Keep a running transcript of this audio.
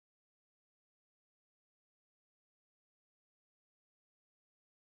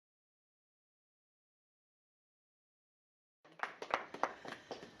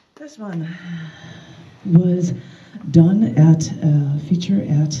This one was done at a feature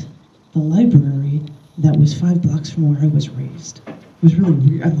at the library that was 5 blocks from where I was raised. It was really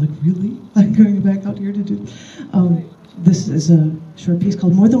weird. I'm like, really? I'm going back out here to do this is a short piece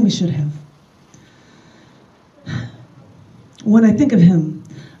called More Than We Should Have. When I think of him,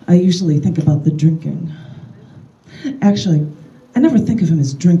 I usually think about the drinking. Actually, I never think of him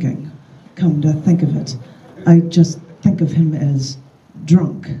as drinking, come to think of it. I just think of him as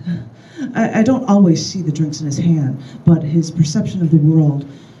drunk. I don't always see the drinks in his hand, but his perception of the world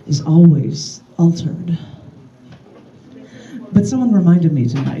is always altered. But someone reminded me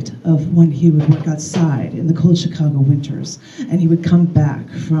tonight of when he would work outside in the cold Chicago winters, and he would come back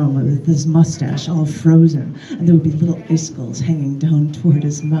with his mustache all frozen, and there would be little icicles hanging down toward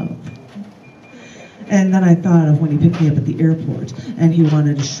his mouth. And then I thought of when he picked me up at the airport, and he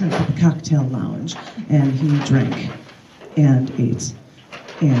wanted a shrimp at the cocktail lounge, and he drank and ate,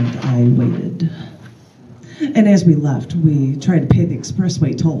 and I waited. And as we left, we tried to pay the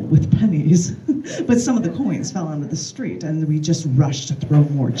expressway toll with pennies, but some of the coins fell onto the street, and we just rushed to throw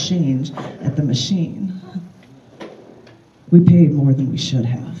more change at the machine. We paid more than we should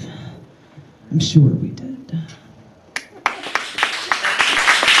have. I'm sure we did.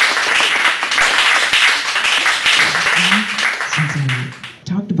 Since I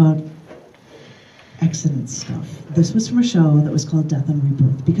talked about accident stuff, this was from a show that was called Death and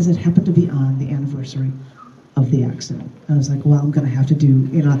Rebirth, because it happened to be on the anniversary of the accident. I was like, well, I'm going to have to do,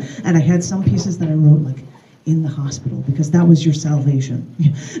 and I had some pieces that I wrote like in the hospital, because that was your salvation.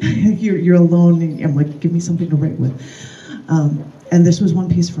 you're alone, and I'm like, give me something to write with. And this was one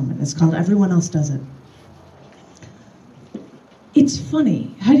piece from it. It's called Everyone Else Does It. It's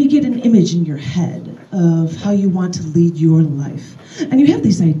funny, how do you get an image in your head of how you want to lead your life? And you have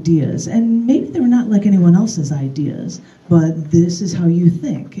these ideas, and maybe they're not like anyone else's ideas, but this is how you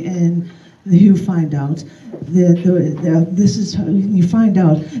think, and you find out that this is how you find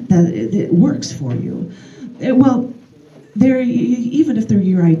out that it works for you. Well, even if they're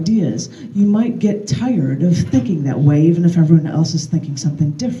your ideas, you might get tired of thinking that way, even if everyone else is thinking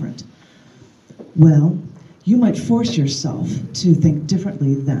something different. Well, you might force yourself to think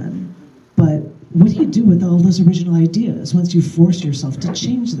differently then, but what do you do with all those original ideas once you force yourself to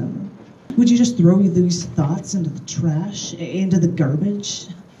change them? Would you just throw these thoughts into the trash, into the garbage?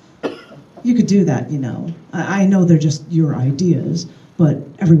 You could do that, I know they're just your ideas, but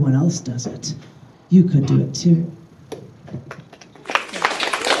everyone else does it. You could do it too.